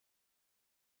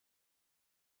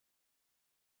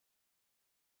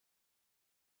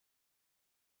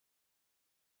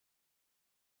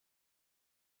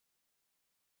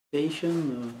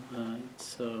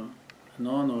It's an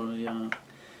honor, yeah,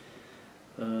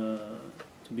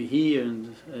 to be here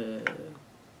and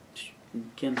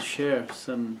can share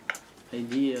some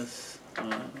ideas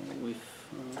with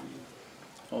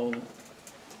all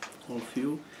of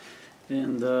you.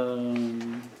 And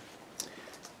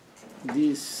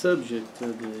this subject,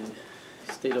 the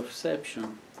state of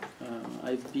exception,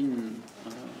 I've been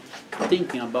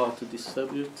thinking about this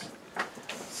subject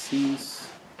since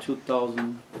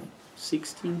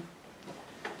 2016,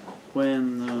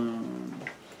 when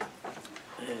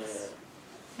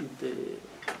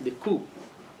the coup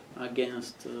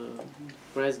against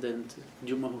President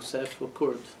Dilma Rousseff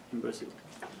occurred in Brazil.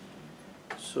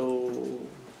 So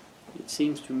it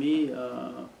seems to me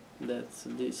that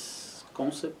this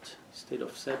concept, state of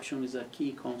exception, is a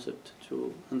key concept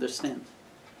to understand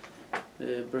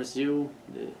Brazil,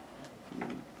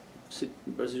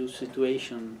 Brazil's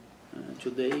situation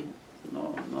today,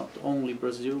 not only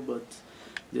Brazil but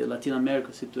the Latin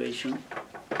America situation.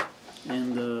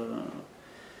 And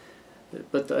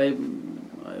but I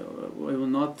will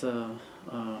not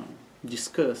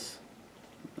discuss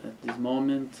at this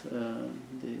moment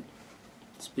the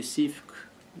specific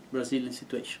Brazilian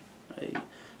situation.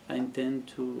 I intend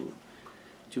to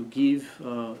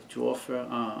offer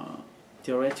a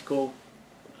theoretical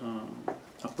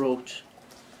approach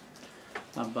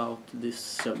about this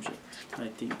subject. I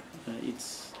think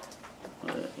it's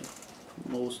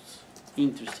most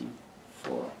interesting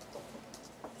for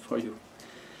you.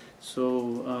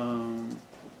 So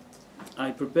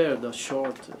I prepared a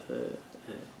short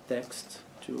text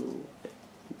to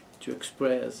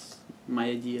express my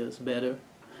ideas better,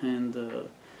 and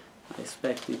I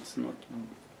expect it's not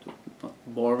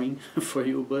boring for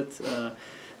you. But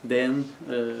then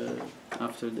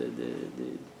after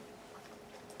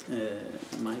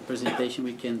my presentation,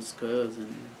 we can discuss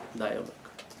and dialogue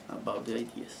about the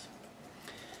ideas.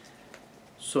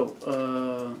 So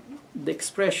the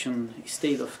expression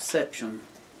state of exception,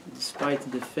 despite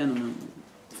the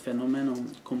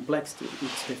phenomenon complexity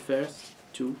it refers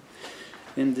to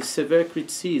and the severe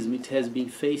criticism it has been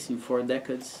facing for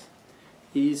decades,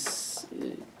 is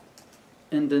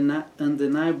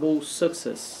undeniable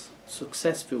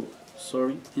successful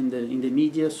in the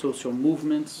media, social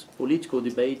movements, political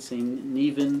debates, and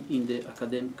even in the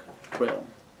academic realm.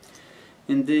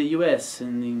 In the US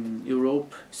and in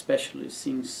Europe, especially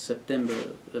since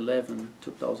September 11,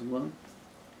 2001,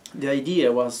 the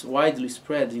idea was widely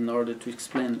spread in order to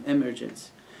explain emergency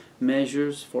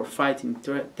measures for fighting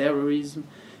terrorism,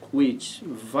 which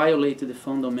violated the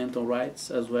fundamental rights,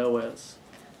 as well as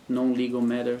non-legal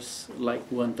matters like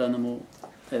Guantanamo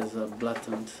as a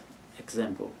blatant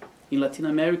example. In Latin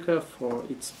America, for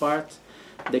its part,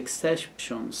 the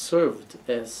exception served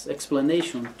as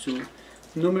explanation to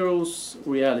numerous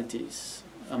realities,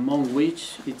 among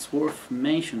which it's worth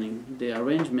mentioning the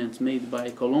arrangements made by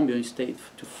Colombian state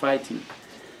to fight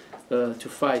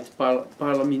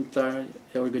parliamentary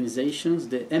organizations,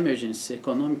 the emergency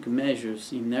economic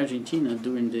measures in Argentina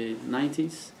during the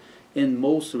 90s, and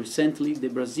most recently the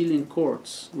Brazilian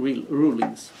courts'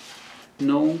 rulings,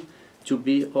 known to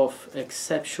be of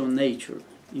exceptional nature,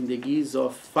 in the guise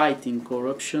of fighting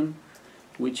corruption,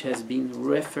 which has been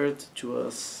referred to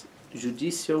as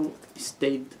judicial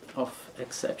state of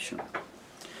exception.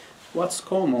 What's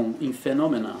common in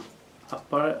phenomena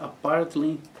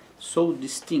apparently so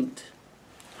distinct?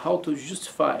 How to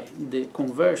justify the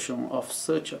conversion of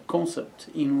such a concept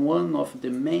in one of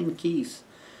the main keys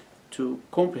to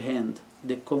comprehend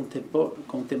the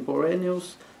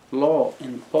contemporaneous law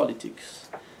and politics?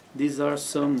 These are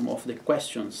some of the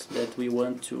questions that we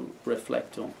want to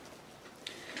reflect on.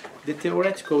 The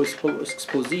theoretical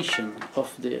exposition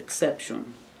of the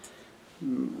exception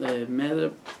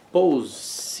matter pose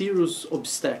serious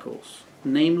obstacles,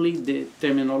 namely the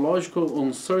terminological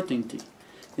uncertainty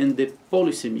and the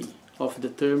polysemy of the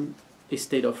term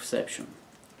state of exception.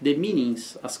 The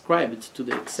meanings ascribed to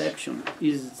the exception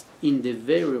is in the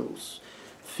various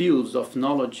fields of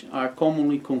knowledge are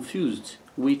commonly confused,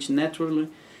 which naturally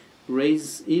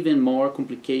raise even more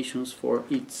complications for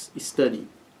its study.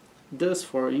 Thus,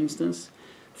 for instance,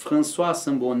 François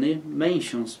Sambonnet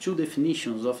mentions two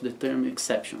definitions of the term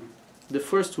exception. The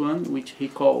first one, which he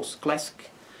calls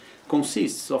classic,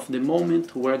 consists of the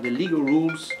moment where the legal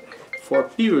rules for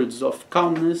periods of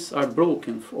calmness are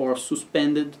broken or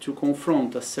suspended to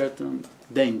confront a certain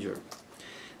danger.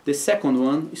 The second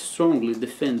one, strongly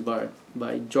defended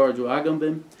by Giorgio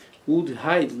Agamben, would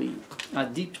highlight a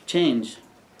deep change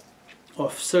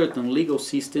of certain legal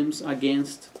systems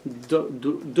against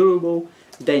durable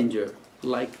danger,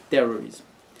 like terrorism.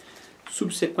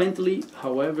 Subsequently,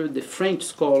 however, the French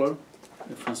scholar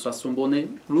François Bonnet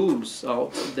rules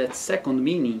out that second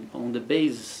meaning on the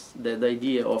basis that the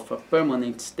idea of a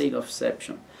permanent state of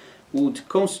exception would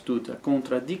constitute a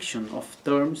contradiction of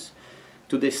terms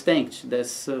to the extent that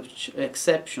such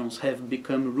exceptions have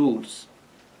become rules.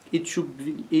 It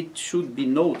should be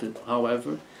noted,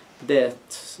 however,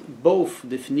 that both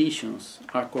definitions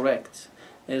are correct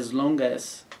as long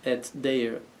as at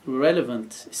their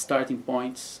relevant starting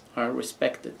points are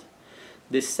respected.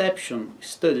 The exception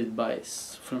studied by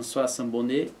François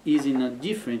Bonnet is in a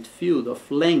different field of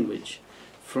language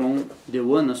from the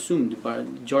one assumed by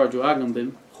Giorgio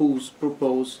Agamben, whose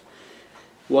purpose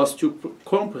was to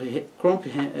comprehend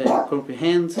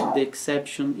the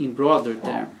exception in broader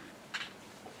terms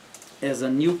as a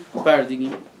new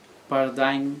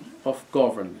paradigm of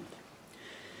government.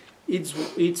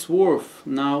 It's worth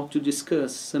now to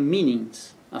discuss some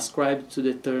meanings ascribed to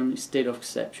the term state of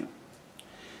exception.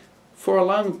 For a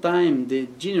long time, the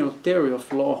general theory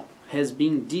of law has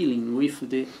been dealing with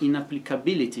the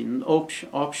inapplicability and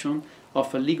option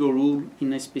of a legal rule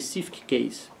in a specific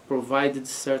case, provided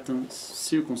certain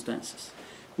circumstances,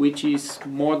 which is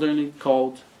modernly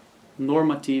called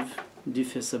normative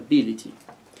defensibility.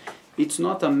 It's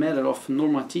not a matter of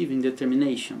normative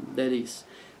indetermination, that is,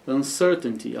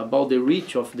 uncertainty about the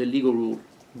reach of the legal rule,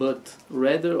 but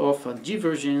rather of a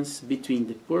divergence between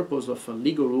the purpose of a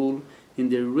legal rule and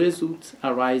the result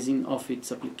arising of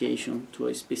its application to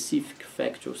a specific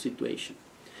factual situation.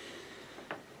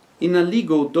 In a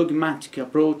legal dogmatic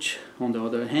approach, on the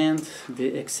other hand,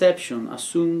 the exception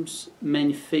assumes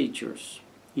many features.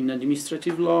 In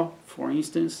administrative law, for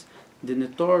instance, the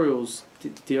notorious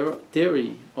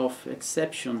theory of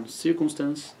exception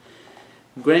circumstance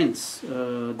grants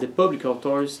the public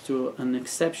authorities to an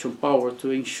exceptional power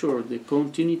to ensure the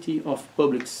continuity of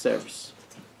public service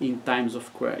in times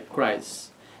of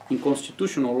crisis. In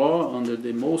constitutional law, under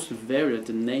the most varied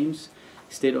names,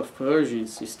 state of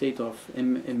urgency, state of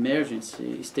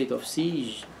emergency, state of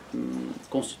siege,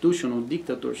 constitutional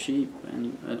dictatorship,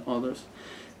 and others,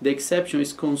 the exception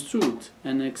is construed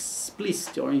an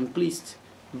explicit or implicit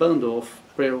bundle of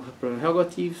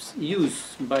prerogatives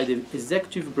used by the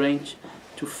executive branch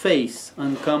to face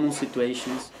uncommon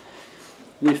situations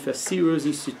with a serious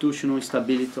institutional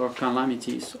instability or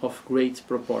calamities of great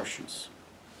proportions.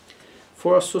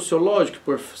 For a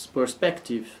sociological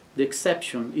perspective, the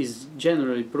exception is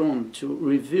generally prone to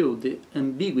reveal the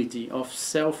ambiguity of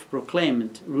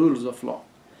self-proclaimed rules of law,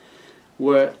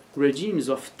 where regimes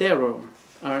of terror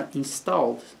are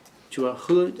installed to a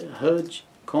huge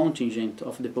contingent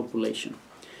of the population.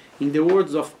 In the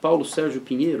words of Paulo Sérgio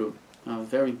Pinheiro, a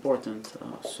very important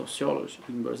sociologist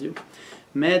in Brazil,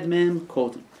 madmen,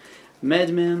 quoting,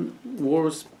 madmen,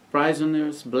 wars,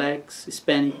 prisoners, blacks,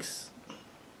 Hispanics,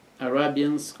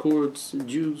 Arabians, Kurds,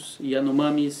 Jews,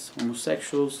 Yanomamis,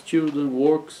 homosexuals, children,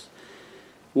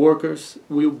 workers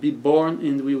will be born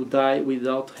and will die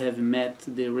without having met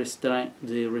the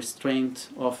restraint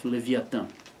of Leviathan.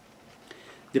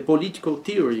 The political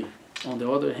theory, on the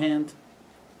other hand,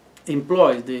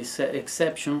 employs the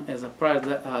exception as a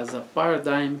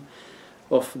paradigm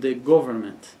of the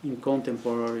government in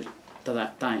contemporary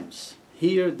times.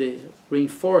 Here they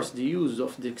reinforce the use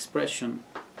of the expression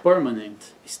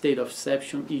permanent state of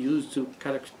exception is used to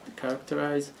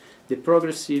characterize the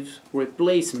progressive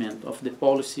replacement of the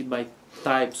policy by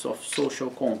types of social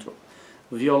control,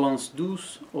 violence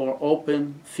douce or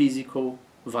open physical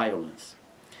violence.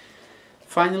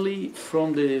 Finally,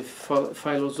 from the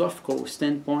philosophical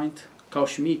standpoint, Carl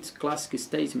Schmitt's classic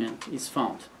statement is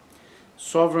found: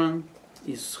 sovereign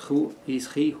is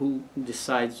he who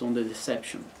decides on the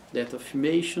deception. That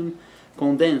affirmation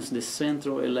condenses the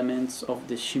central elements of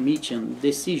the Schmittian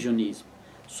decisionism: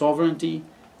 sovereignty,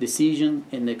 decision,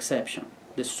 and exception.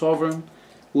 The sovereign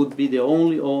would be the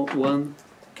only one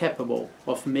capable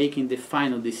of making the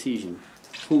final decision,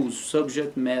 whose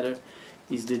subject matter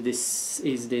is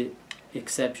the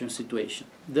exception situation.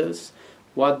 Thus,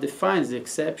 what defines the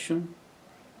exception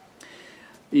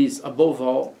is, above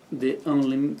all, the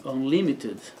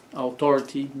unlimited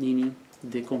authority, meaning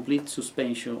the complete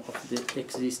suspension of the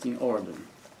existing order.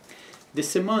 The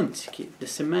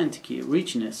semantic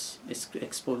richness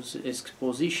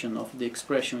exposition of the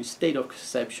expression state of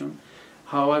exception,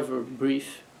 however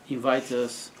brief, invites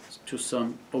us to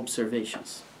some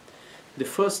observations. The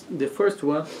first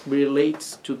one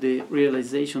relates to the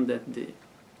realization that the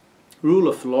rule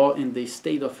of law and the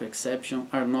state of exception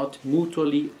are not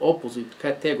mutually opposite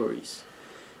categories.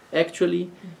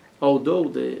 Actually, although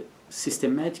the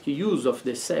systematic use of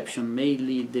the exception may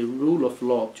lead the rule of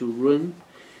law to run,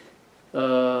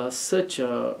 Such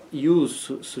a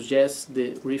use suggests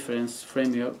the reference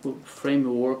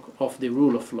framework of the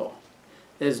rule of law.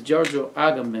 As Giorgio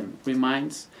Agamben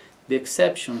reminds, the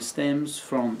exception stems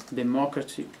from the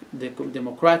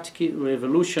democratic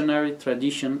revolutionary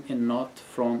tradition and not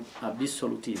from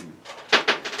absolutism.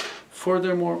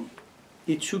 Furthermore,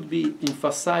 it should be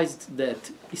emphasized that,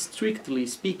 strictly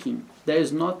speaking, there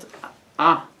is not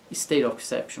a state of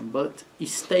exception, but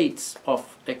states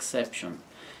of exception.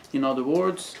 In other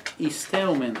words,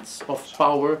 installments of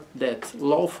power that,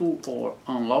 lawful or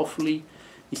unlawfully,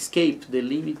 escape the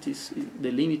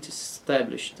limits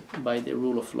established by the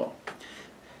rule of law.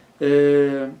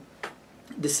 The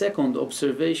second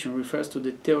observation refers to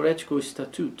the theoretical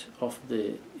statute of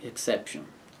the exception.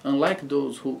 Unlike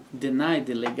those who deny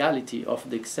the legality of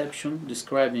the exception,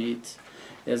 describing it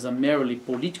as a merely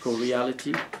political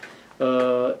reality,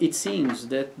 it seems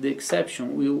that the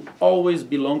exception will always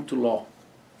belong to law.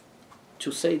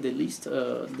 To say the least,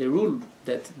 the rule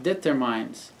that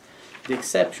determines the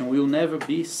exception will never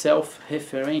be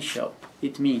self-referential.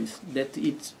 It means that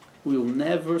it will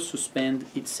never suspend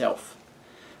itself.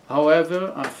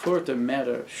 However, a further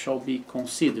matter shall be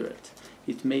considered.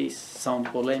 It may sound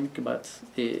polemic, but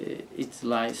it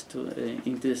lies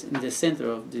in the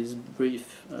center of this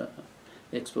brief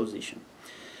exposition.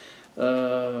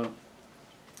 The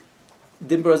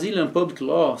Brazilian public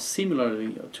law,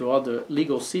 similarly to other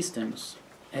legal systems,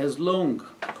 has long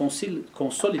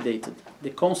consolidated the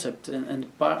concept and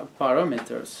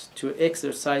parameters to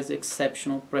exercise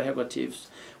exceptional prerogatives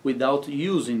without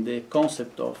using the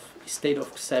concept of state of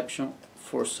exception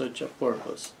for such a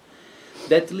purpose.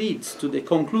 That leads to the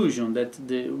conclusion that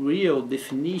the real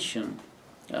definition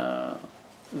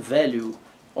value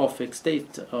of a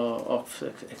state of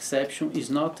exception is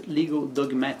not legal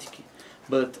dogmatic,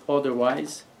 but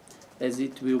otherwise, as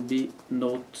it will be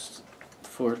noted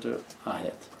further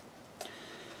ahead.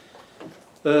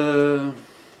 The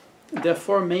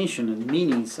aforementioned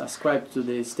meanings ascribed to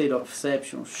the state of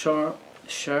exception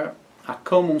share a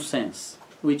common sense,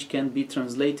 which can be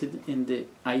translated in the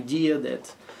idea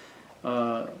that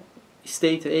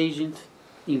state agent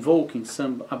invoking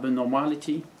some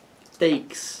abnormality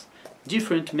takes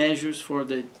different measures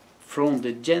from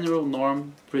the general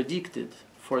norm predicted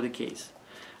for the case.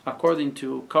 According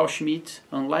to Carl Schmitt,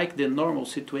 unlike the normal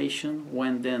situation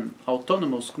when the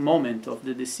autonomous moment of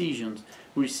the decision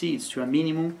recedes to a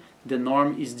minimum, the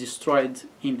norm is destroyed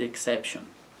in the exception.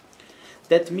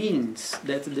 That means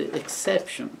that the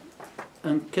exception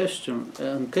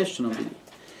unquestionably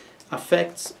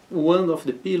affects one of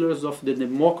the pillars of the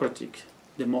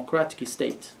democratic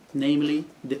state, namely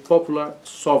the popular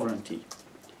sovereignty.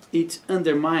 It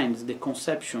undermines the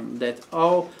conception that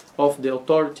all of the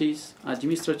authorities,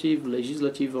 administrative,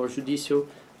 legislative, or judicial,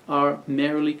 are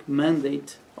merely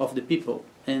mandate of the people,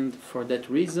 and for that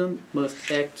reason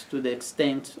must act to the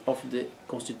extent of the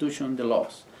Constitution and the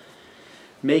laws,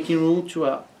 making room to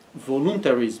a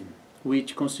voluntarism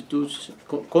which constitutes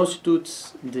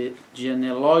the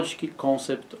genealogical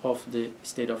concept of the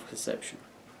state of exception.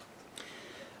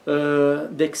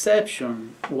 The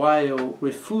exception, while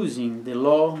refusing the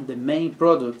law, the main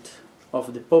product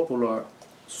of the popular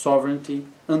sovereignty,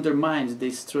 undermines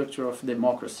the structure of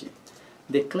democracy.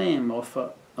 The claim of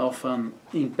an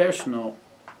impersonal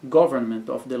government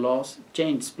of the laws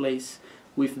changes place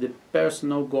with the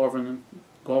personal government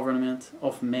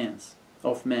of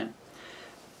men.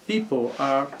 People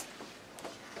are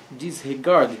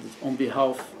disregarded on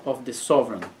behalf of the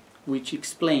sovereign, which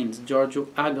explains Giorgio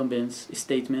Agamben's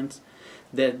statement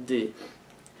that the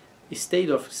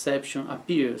state of exception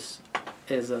appears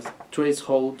as a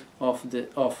threshold of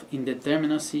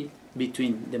indeterminacy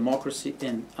between democracy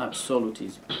and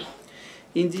absolutism.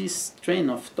 In this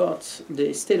train of thoughts,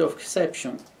 the state of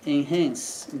exception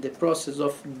enhances the process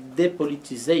of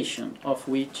depoliticization of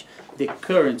which the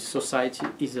current society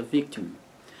is a victim.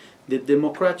 The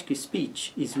democratic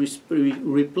speech is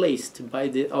replaced by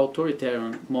the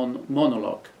authoritarian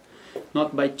monologue.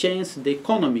 Not by chance, the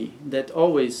economy that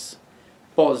always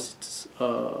posits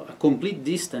a complete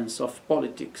distance of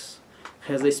politics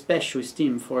has a special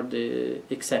esteem for the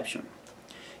exception.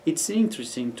 It's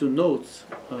interesting to note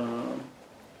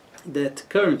that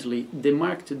currently the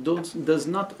market does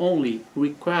not only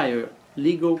require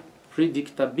legal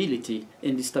predictability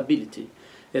and stability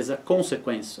as a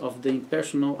consequence of the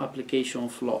impersonal application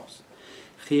of laws.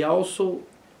 He also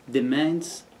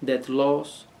demands that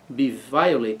laws be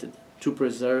violated to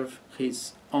preserve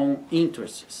his own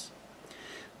interests.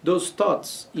 Those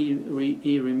thoughts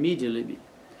immediately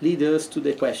lead us to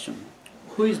the question,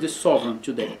 who is the sovereign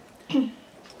today?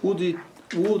 Would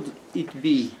it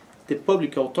be the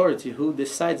public authority who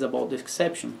decides about the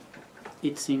exception?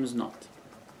 It seems not.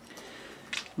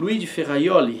 Luigi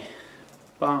Ferraioli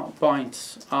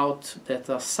points out that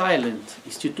a silent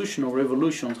institutional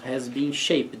revolution has been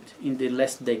shaped in the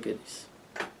last decades.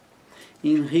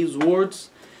 In his words,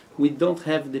 we don't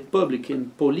have the public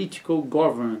and political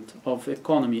government of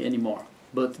economy anymore,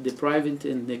 but the private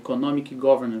and economic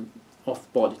governance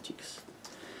of politics.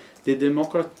 The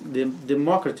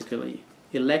democratically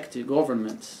elected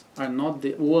governments are not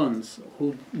the ones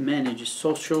who manage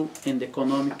social and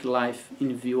economic life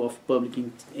in view of public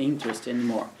interest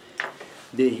anymore.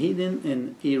 The hidden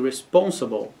and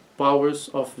irresponsible powers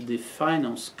of the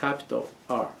finance capital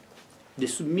are. The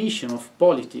submission of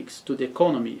politics to the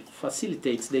economy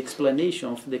facilitates the explanation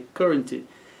of the current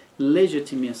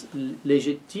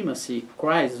legitimacy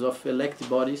crisis of elected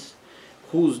bodies,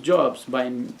 whose jobs, by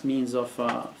means of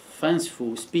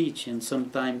fanciful speech and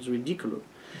sometimes ridiculous,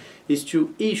 is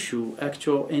to issue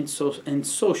actual and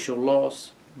social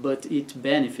laws, but it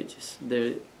benefits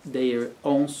their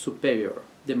own superior,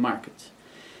 the market.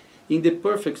 In the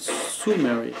perfect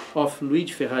summary of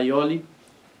Luigi Ferraioli,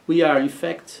 we are in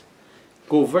fact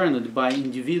governed by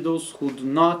individuals who do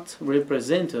not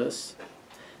represent us,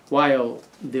 while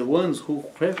the ones who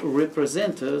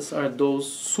represent us are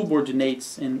those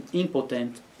subordinates and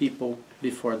impotent people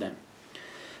before them.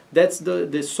 That's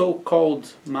the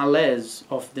so-called malaise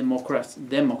of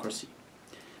democracy.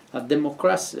 A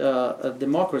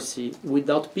democracy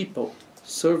without people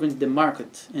serving the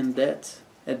market, and that,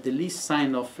 at the least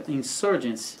sign of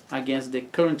insurgency against the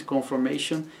current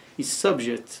conformation, is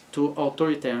subject to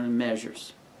authoritarian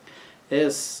measures.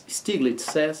 As Stiglitz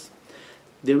says,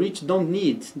 the rich don't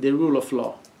need the rule of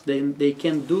law. They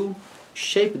can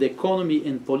shape the economy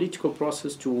and political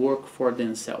process to work for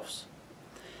themselves.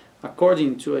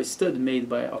 According to a study made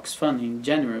by Oxfam in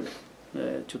January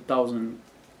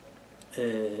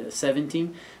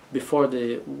 2017, before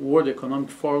the World Economic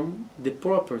Forum, the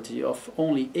property of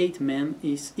only 8 men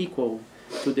is equal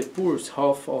to the poorest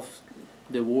half of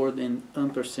the world, and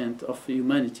 1% of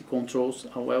humanity controls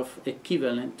a wealth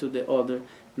equivalent to the other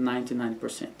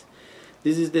 99%.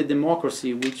 This is the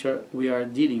democracy we are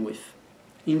dealing with.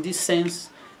 In this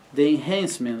sense, the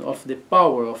enhancement of the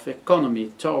power of economy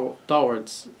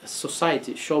towards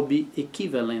society shall be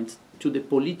equivalent to the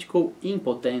political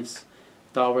impotence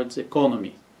towards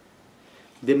economy.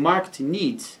 The market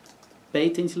needs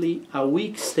patently a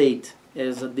weak state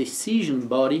as a decision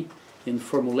body in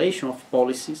formulation of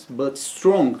policies, but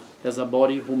strong as a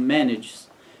body who manages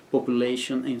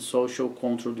population and social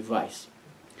control device.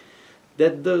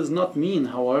 That does not mean,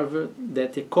 however,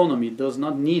 that economy does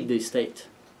not need the state.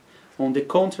 On the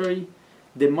contrary,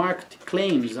 the market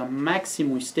claims a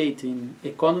maximum state in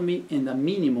economy and a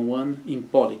minimum one in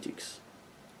politics.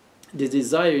 The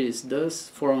desire is thus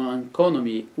for an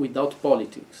economy without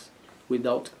politics,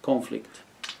 without conflict.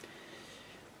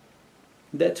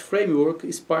 That framework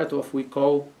is part of what we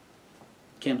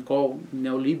can call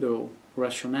neoliberal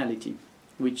rationality,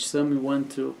 which some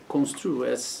want to construe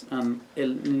as an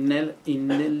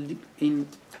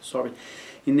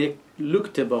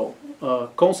ineluctable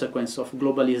consequence of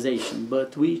globalization,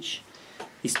 but which,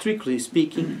 strictly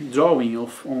speaking, drawing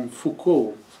on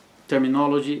Foucault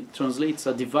terminology, translates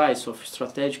a device of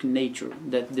strategic nature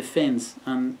that defends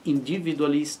an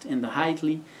individualist and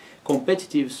highly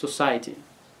competitive society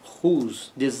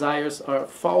whose desires are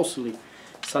falsely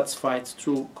satisfied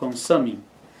through consuming,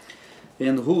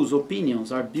 and whose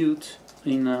opinions are built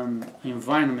in an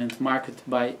environment marked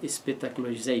by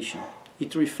spectacularization.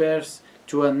 It refers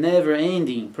to a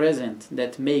never-ending present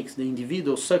that makes the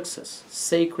individual success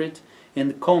sacred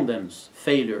and condemns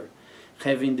failure,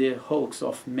 having the hoax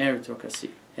of meritocracy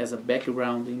as a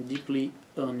background in deeply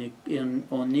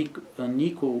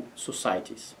unequal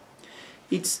societies.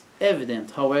 It's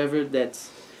evident, however, that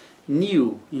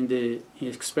new in the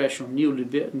expression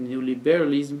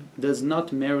neoliberalism does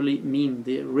not merely mean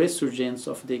the resurgence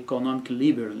of the economic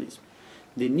liberalism.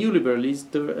 The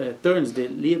neoliberalism turns the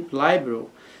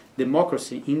liberal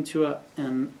democracy into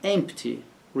an empty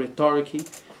rhetoric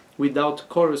without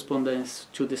correspondence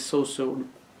to the social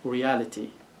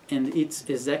reality, and it's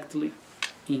exactly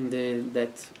in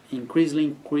that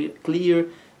increasingly clear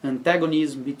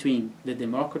antagonism between the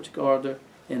democratic order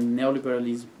and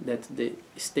neoliberalism that the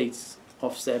states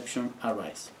of exception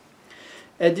arise.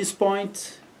 At this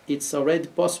point, it's already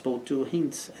possible to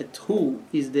hint at who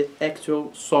is the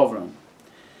actual sovereign.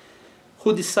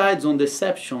 Who decides on the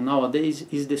exception nowadays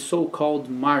is the so-called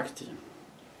market,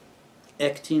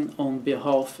 acting on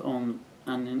behalf of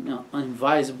an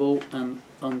invisible and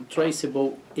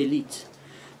untraceable elite.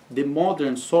 The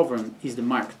modern sovereign is the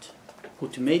market.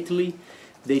 Ultimately,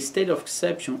 the state of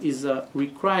exception is a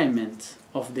requirement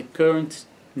of the current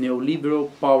neoliberal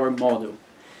power model.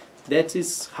 That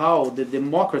is how the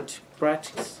democratic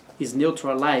practice is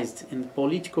neutralized and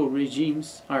political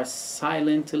regimes are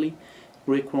silently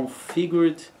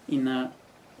reconfigured in a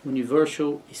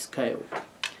universal scale.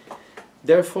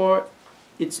 Therefore,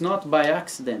 it's not by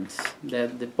accident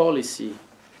that the policy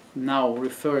now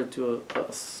referred to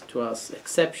as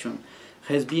exception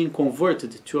has been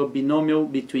converted to a binomial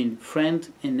between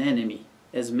friend and enemy,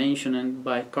 as mentioned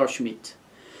by Carl Schmitt.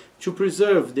 To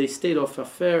preserve the state of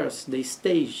affairs, the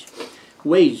state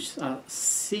waged a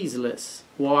ceaseless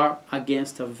war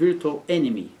against a virtual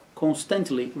enemy,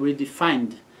 constantly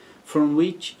redefined, from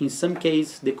which, in some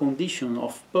cases, the condition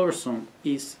of person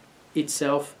is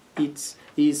itself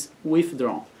is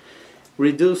withdrawn,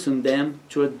 reducing them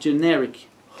to a generic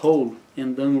whole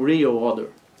and unreal other.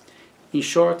 In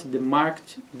short, the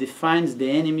market defines the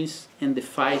enemies and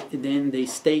then the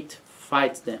state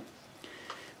fights them.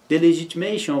 The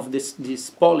legitimation of this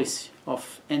policy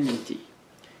of enmity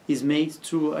is made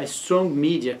through a strong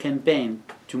media campaign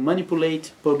to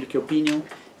manipulate public opinion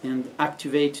and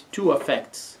activate two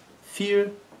affects,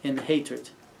 fear and hatred.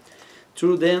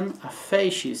 Through them, a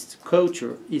fascist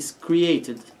culture is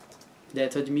created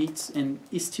that admits and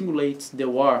stimulates the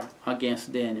war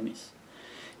against the enemies.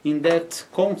 In that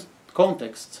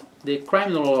context, the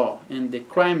criminal law and the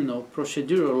criminal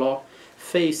procedural law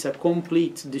face a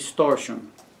complete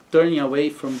distortion, turning away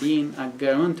from being a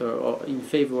guarantor or in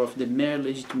favor of the mere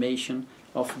legitimation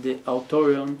of the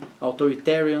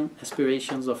authoritarian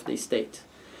aspirations of the state.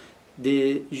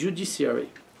 The judiciary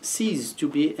ceases to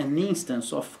be an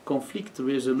instance of conflict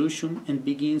resolution and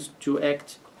begins to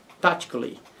act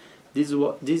tactically. This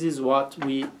is what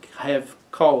we have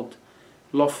called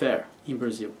lawfare in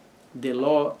Brazil, the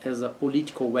law as a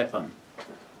political weapon.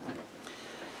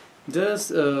 Thus,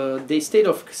 the state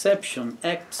of exception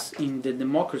acts in the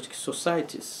democratic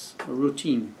society's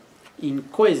routine in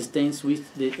coexistence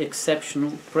with the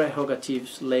exceptional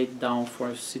prerogatives laid down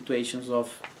for situations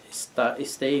of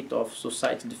state of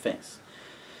society defense.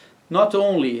 Not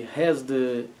only has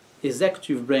the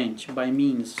executive branch, by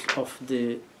means of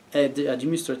the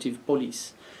administrative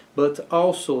police, but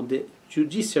also the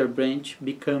judicial branch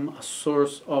become a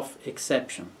source of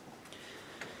exception.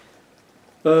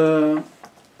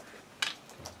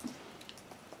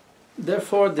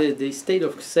 Therefore, the state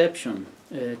of exception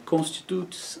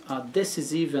constitutes a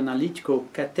decisive analytical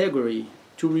category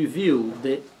to reveal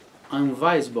the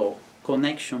invisible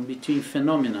connection between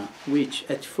phenomena which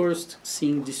at first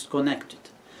seem disconnected,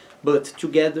 but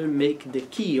together make the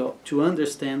key to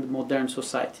understand modern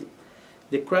society.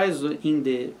 The crisis in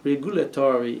the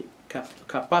regulatory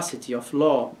capacity of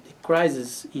law, the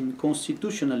crisis in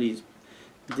constitutionalism,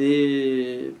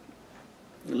 the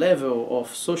level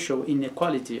of social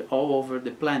inequality all over the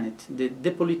planet, the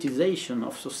depolitization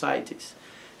of societies,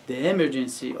 the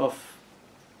emergency of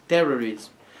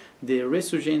terrorism, the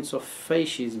resurgence of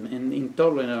fascism and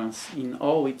intolerance in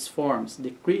all its forms,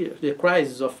 the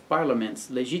crisis of parliament's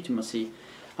legitimacy,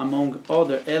 among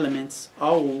other elements,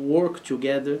 all work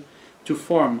together to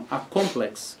form a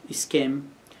complex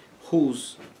scheme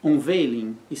whose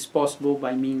unveiling is possible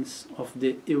by means of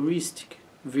the heuristic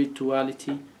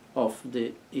virtuality of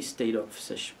the state of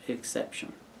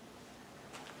exception.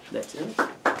 That's it.